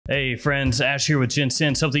Hey friends, Ash here with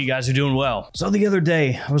Gents. Hope that you guys are doing well. So the other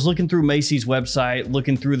day, I was looking through Macy's website,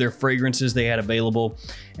 looking through their fragrances they had available,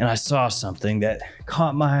 and I saw something that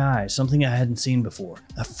caught my eye, something I hadn't seen before.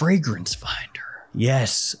 A fragrance finder.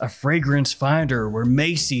 Yes, a fragrance finder where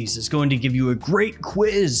Macy's is going to give you a great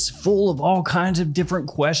quiz full of all kinds of different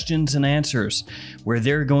questions and answers, where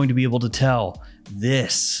they're going to be able to tell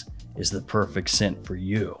this is the perfect scent for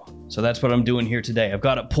you. So that's what I'm doing here today. I've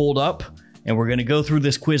got it pulled up, and we're gonna go through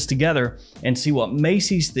this quiz together and see what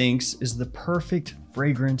Macy's thinks is the perfect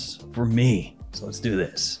fragrance for me. So let's do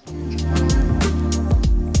this.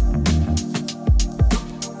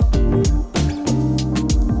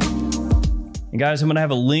 And guys, I'm gonna have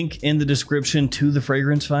a link in the description to the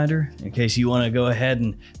fragrance finder in case you wanna go ahead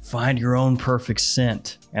and find your own perfect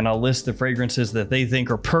scent. And I'll list the fragrances that they think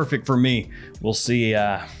are perfect for me. We'll see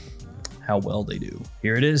how well they do.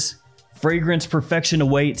 Here it is. Fragrance perfection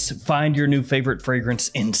awaits. Find your new favorite fragrance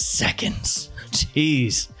in seconds.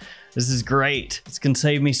 Jeez, this is great. It's gonna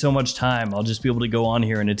save me so much time. I'll just be able to go on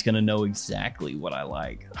here and it's gonna know exactly what I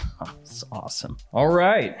like. It's awesome. All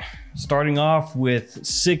right, starting off with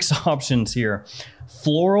 6 options here.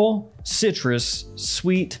 Floral, citrus,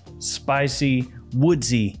 sweet, spicy,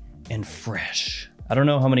 woodsy, and fresh. I don't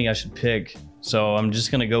know how many I should pick, so I'm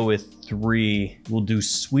just gonna go with 3. We'll do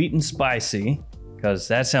sweet and spicy, because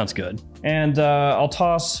that sounds good. And I'll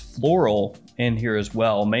toss floral in here as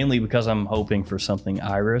well, mainly because I'm hoping for something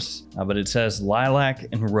iris, but it says lilac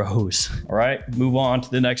and rose. All right, move on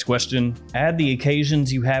to the next question. Add the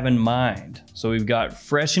occasions you have in mind. So we've got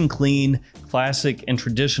fresh and clean, classic and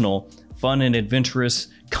traditional, fun and adventurous,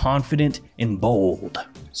 confident and bold.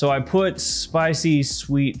 So I put spicy,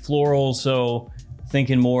 sweet, floral, so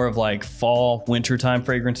thinking more of like fall, wintertime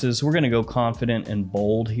fragrances. We're gonna go confident and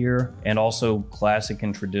bold here, and also classic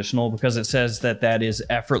and traditional, because it says that that is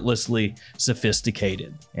effortlessly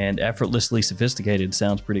sophisticated. And effortlessly sophisticated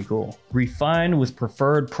sounds pretty cool. Refine with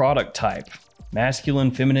preferred product type.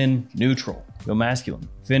 Masculine, feminine, neutral. Go masculine.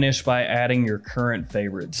 Finish by adding your current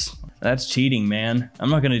favorites. That's cheating, man. I'm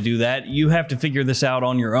not gonna do that. You have to figure this out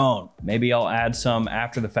on your own. Maybe I'll add some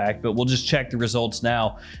after the fact, but we'll just check the results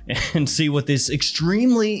now and see what this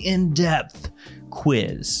extremely in-depth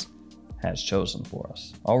quiz has chosen for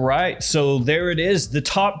us. All right, so there it is, the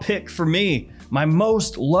top pick for me. My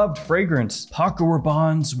most loved fragrance, Paco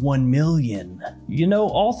Rabanne's 1 million. You know,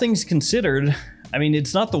 all things considered, I mean,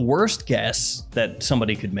 it's not the worst guess that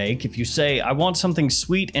somebody could make. If you say, I want something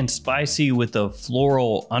sweet and spicy with a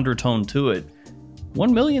floral undertone to it,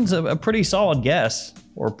 1 million's a pretty solid guess,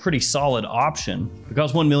 or a pretty solid option,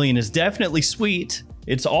 because 1 million is definitely sweet.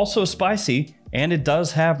 It's also spicy, and it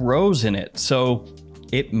does have rose in it, so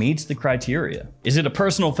it meets the criteria. Is it a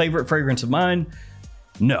personal favorite fragrance of mine?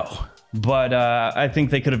 No. But I think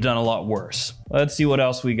they could have done a lot worse. Let's see what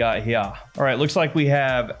else we got here. All right, looks like we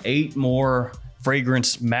have 8 more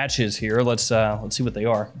fragrance matches here. Let's see what they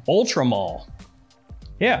are. Ultramall.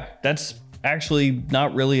 Yeah, that's actually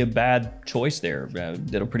not really a bad choice there.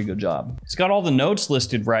 Did a pretty good job. It's got all the notes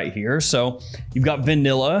listed right here. So you've got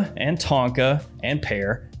vanilla and tonka and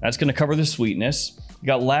pear. That's gonna cover the sweetness. You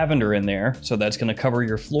got lavender in there, so that's gonna cover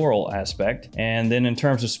your floral aspect. And then in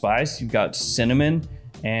terms of spice, you've got cinnamon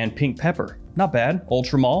and pink pepper. Not bad.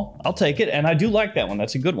 Ultramall, I'll take it, and I do like that one.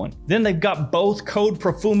 That's a good one. Then they've got both Code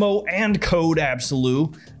Profumo and Code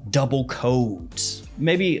Absolu, double codes.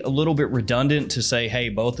 Maybe a little bit redundant to say, hey,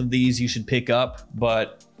 both of these you should pick up,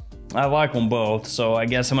 but I like them both, so I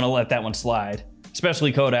guess I'm gonna let that one slide.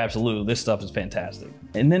 Especially Code Absolu, this stuff is fantastic.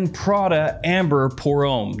 And then Prada Amber Pour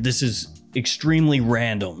Homme. This is extremely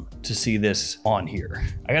random to see this on here.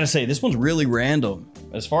 I gotta say, this one's really random.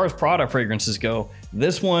 As far as Prada fragrances go,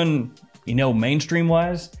 this one, you know, mainstream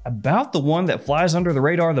wise, about the one that flies under the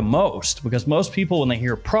radar the most, because most people, when they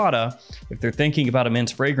hear Prada, if they're thinking about a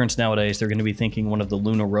men's fragrance nowadays, they're gonna be thinking one of the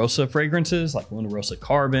Luna Rossa fragrances, like Luna Rossa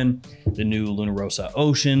Carbon, the new Luna Rossa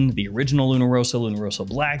Ocean, the original Luna Rossa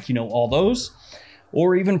Black, you know, all those,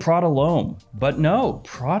 or even Prada L'Homme. But no,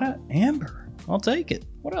 Prada Amber, I'll take it.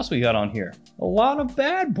 What else we got on here? A lot of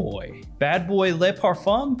Bad Boy. Bad Boy Le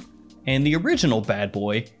Parfum, and the original Bad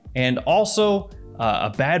Boy, and also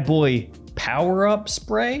a Bad Boy Power Up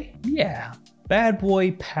spray? Yeah, Bad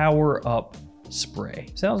Boy Power Up spray.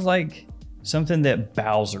 Sounds like something that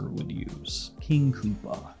Bowser would use. King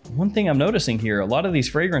Koopa. One thing I'm noticing here, a lot of these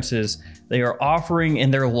fragrances, they are offering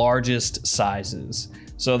in their largest sizes.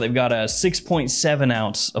 So they've got a 6.7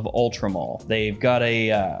 ounce of Ultramall. They've got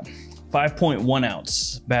a 5.1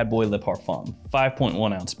 ounce Bad Boy Le Parfum,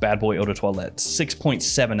 5.1 ounce Bad Boy Eau de Toilette,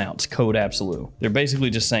 6.7 ounce Code Absolu. They're basically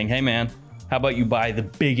just saying, hey man, How about you buy the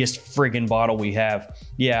biggest friggin' bottle we have?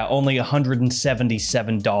 Yeah, only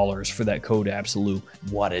 $177 for that code absolute.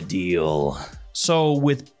 What a deal. So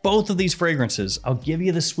with both of these fragrances, I'll give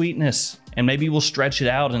you the sweetness and maybe we'll stretch it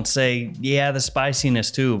out and say, yeah, the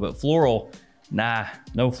spiciness too, but floral, nah,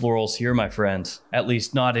 no florals here, my friends. At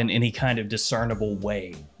least not in any kind of discernible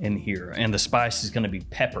way in here. And the spice is gonna be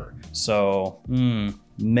pepper. So,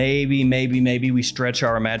 maybe we stretch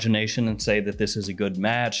our imagination and say that this is a good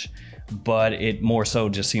match, but it more so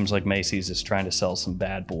just seems like Macy's is trying to sell some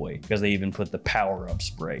bad boy because they even put the power up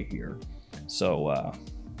spray here. So,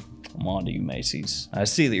 I'm on to you, Macy's. I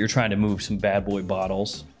see that you're trying to move some bad boy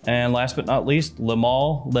bottles. And last but not least, Le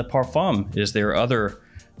Male Le Parfum is their other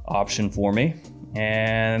option for me.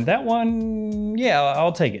 And that one, yeah,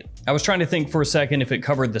 I'll take it. I was trying to think for a second if it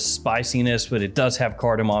covered the spiciness, but it does have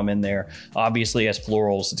cardamom in there. Obviously, it has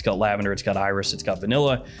florals. It's got lavender, it's got iris, it's got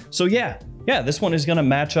vanilla. So yeah, this one is gonna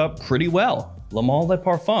match up pretty well. Le Male Le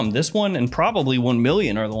Parfum. This one and probably 1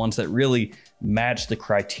 million are the ones that really match the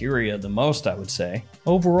criteria the most, I would say.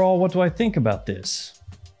 Overall, what do I think about this?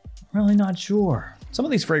 Really not sure. Some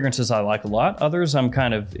of these fragrances I like a lot, others I'm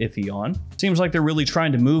kind of iffy on. Seems like they're really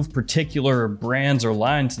trying to move particular brands or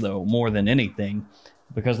lines though, more than anything,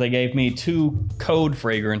 because they gave me 2 code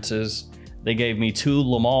fragrances, they gave me 2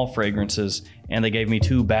 Le Male fragrances, and they gave me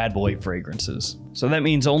 2 bad boy fragrances. So that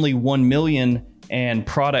means only 1 million and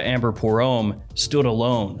Prada Amber Pour Homme stood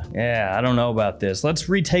alone. Yeah, I don't know about this. Let's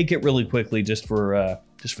retake it really quickly just for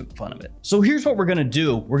the fun of it. So here's what we're gonna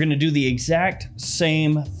do. We're gonna do the exact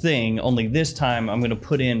same thing, only this time I'm gonna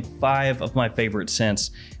put in 5 of my favorite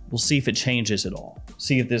scents. We'll see if it changes at all.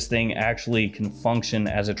 See if this thing actually can function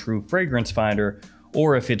as a true fragrance finder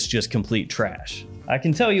or if it's just complete trash. I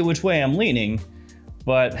can tell you which way I'm leaning,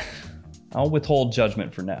 but I'll withhold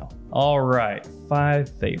judgment for now. All right, 5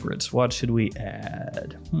 favorites. What should we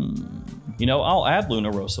add? You know, I'll add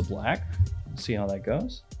Luna Rosa Black. See how that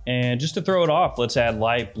goes. And just to throw it off, let's add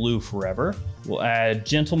Light Blue Forever. We'll add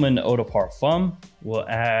Gentleman Eau de Parfum. We'll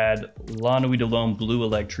add La Nuit de l'Homme Blue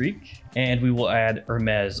Electrique. And we will add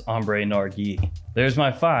Hermes Ombre Narguilé. There's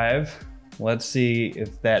my 5. Let's see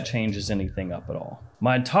if that changes anything up at all.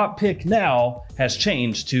 My top pick now has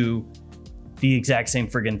changed to the exact same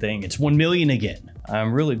friggin' thing. It's 1 million again.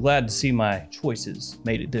 I'm really glad to see my choices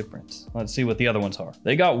made a difference. Let's see what the other ones are.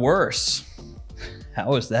 They got worse.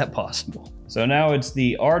 How is that possible? So now it's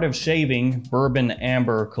the Art of Shaving Bourbon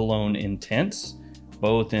Amber Cologne Intense,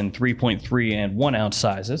 both in 3.3 and 1 ounce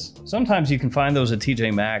sizes. Sometimes you can find those at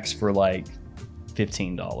TJ Maxx for like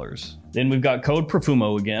 $15. Then we've got Code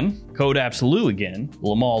Profumo again, Code Absolu again,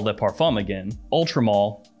 Le Male Le Parfum again, Ultra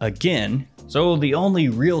Male again. So the only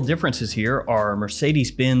real differences here are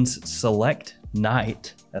Mercedes-Benz Select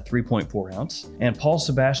Night at 3.4 ounce and Paul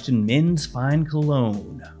Sebastian Men's Fine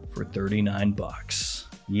Cologne for 39 bucks.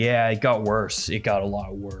 Yeah, it got worse. It got a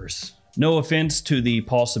lot worse. No offense to the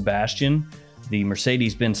Paul Sebastian, the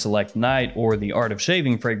Mercedes-Benz Select Night, or the Art of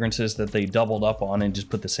Shaving fragrances that they doubled up on and just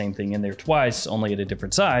put the same thing in there twice, only at a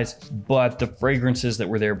different size. But the fragrances that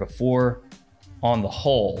were there before, on the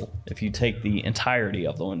whole, if you take the entirety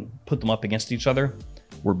of them and put them up against each other,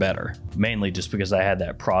 were better. Mainly just because I had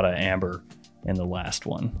that Prada Amber in the last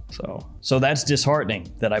one. So that's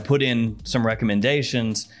disheartening that I put in some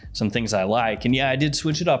recommendations, some things I like. And yeah, I did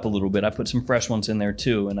switch it up a little bit. I put some fresh ones in there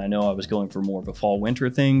too. And I know I was going for more of a fall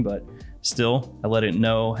winter thing, but still I let it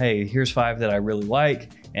know, hey, here's 5 that I really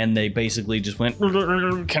like. And they basically just went,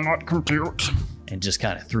 cannot compute, and just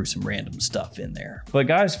kind of threw some random stuff in there. But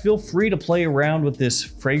guys, feel free to play around with this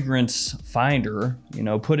fragrance finder, you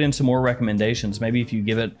know, put in some more recommendations. Maybe if you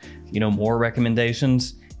give it, you know, more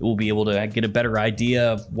recommendations, it will be able to get a better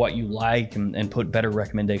idea of what you like and put better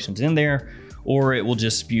recommendations in there, or it will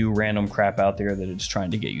just spew random crap out there that it's trying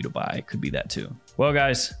to get you to buy. It could be that too. Well,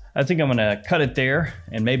 guys, I think I'm gonna cut it there,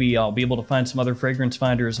 and maybe I'll be able to find some other fragrance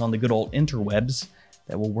finders on the good old interwebs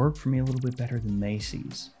that will work for me a little bit better than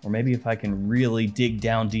Macy's. Or maybe if I can really dig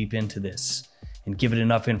down deep into this and give it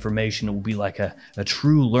enough information, it will be like a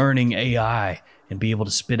true learning AI and be able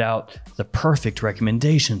to spit out the perfect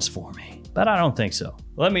recommendations for me. But I don't think so.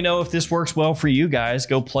 Let me know if this works well for you guys.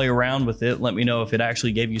 Go play around with it. Let me know if it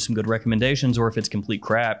actually gave you some good recommendations or if it's complete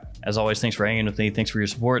crap. As always, thanks for hanging with me. Thanks for your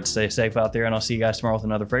support. Stay safe out there, and I'll see you guys tomorrow with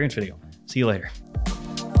another fragrance video. See you later.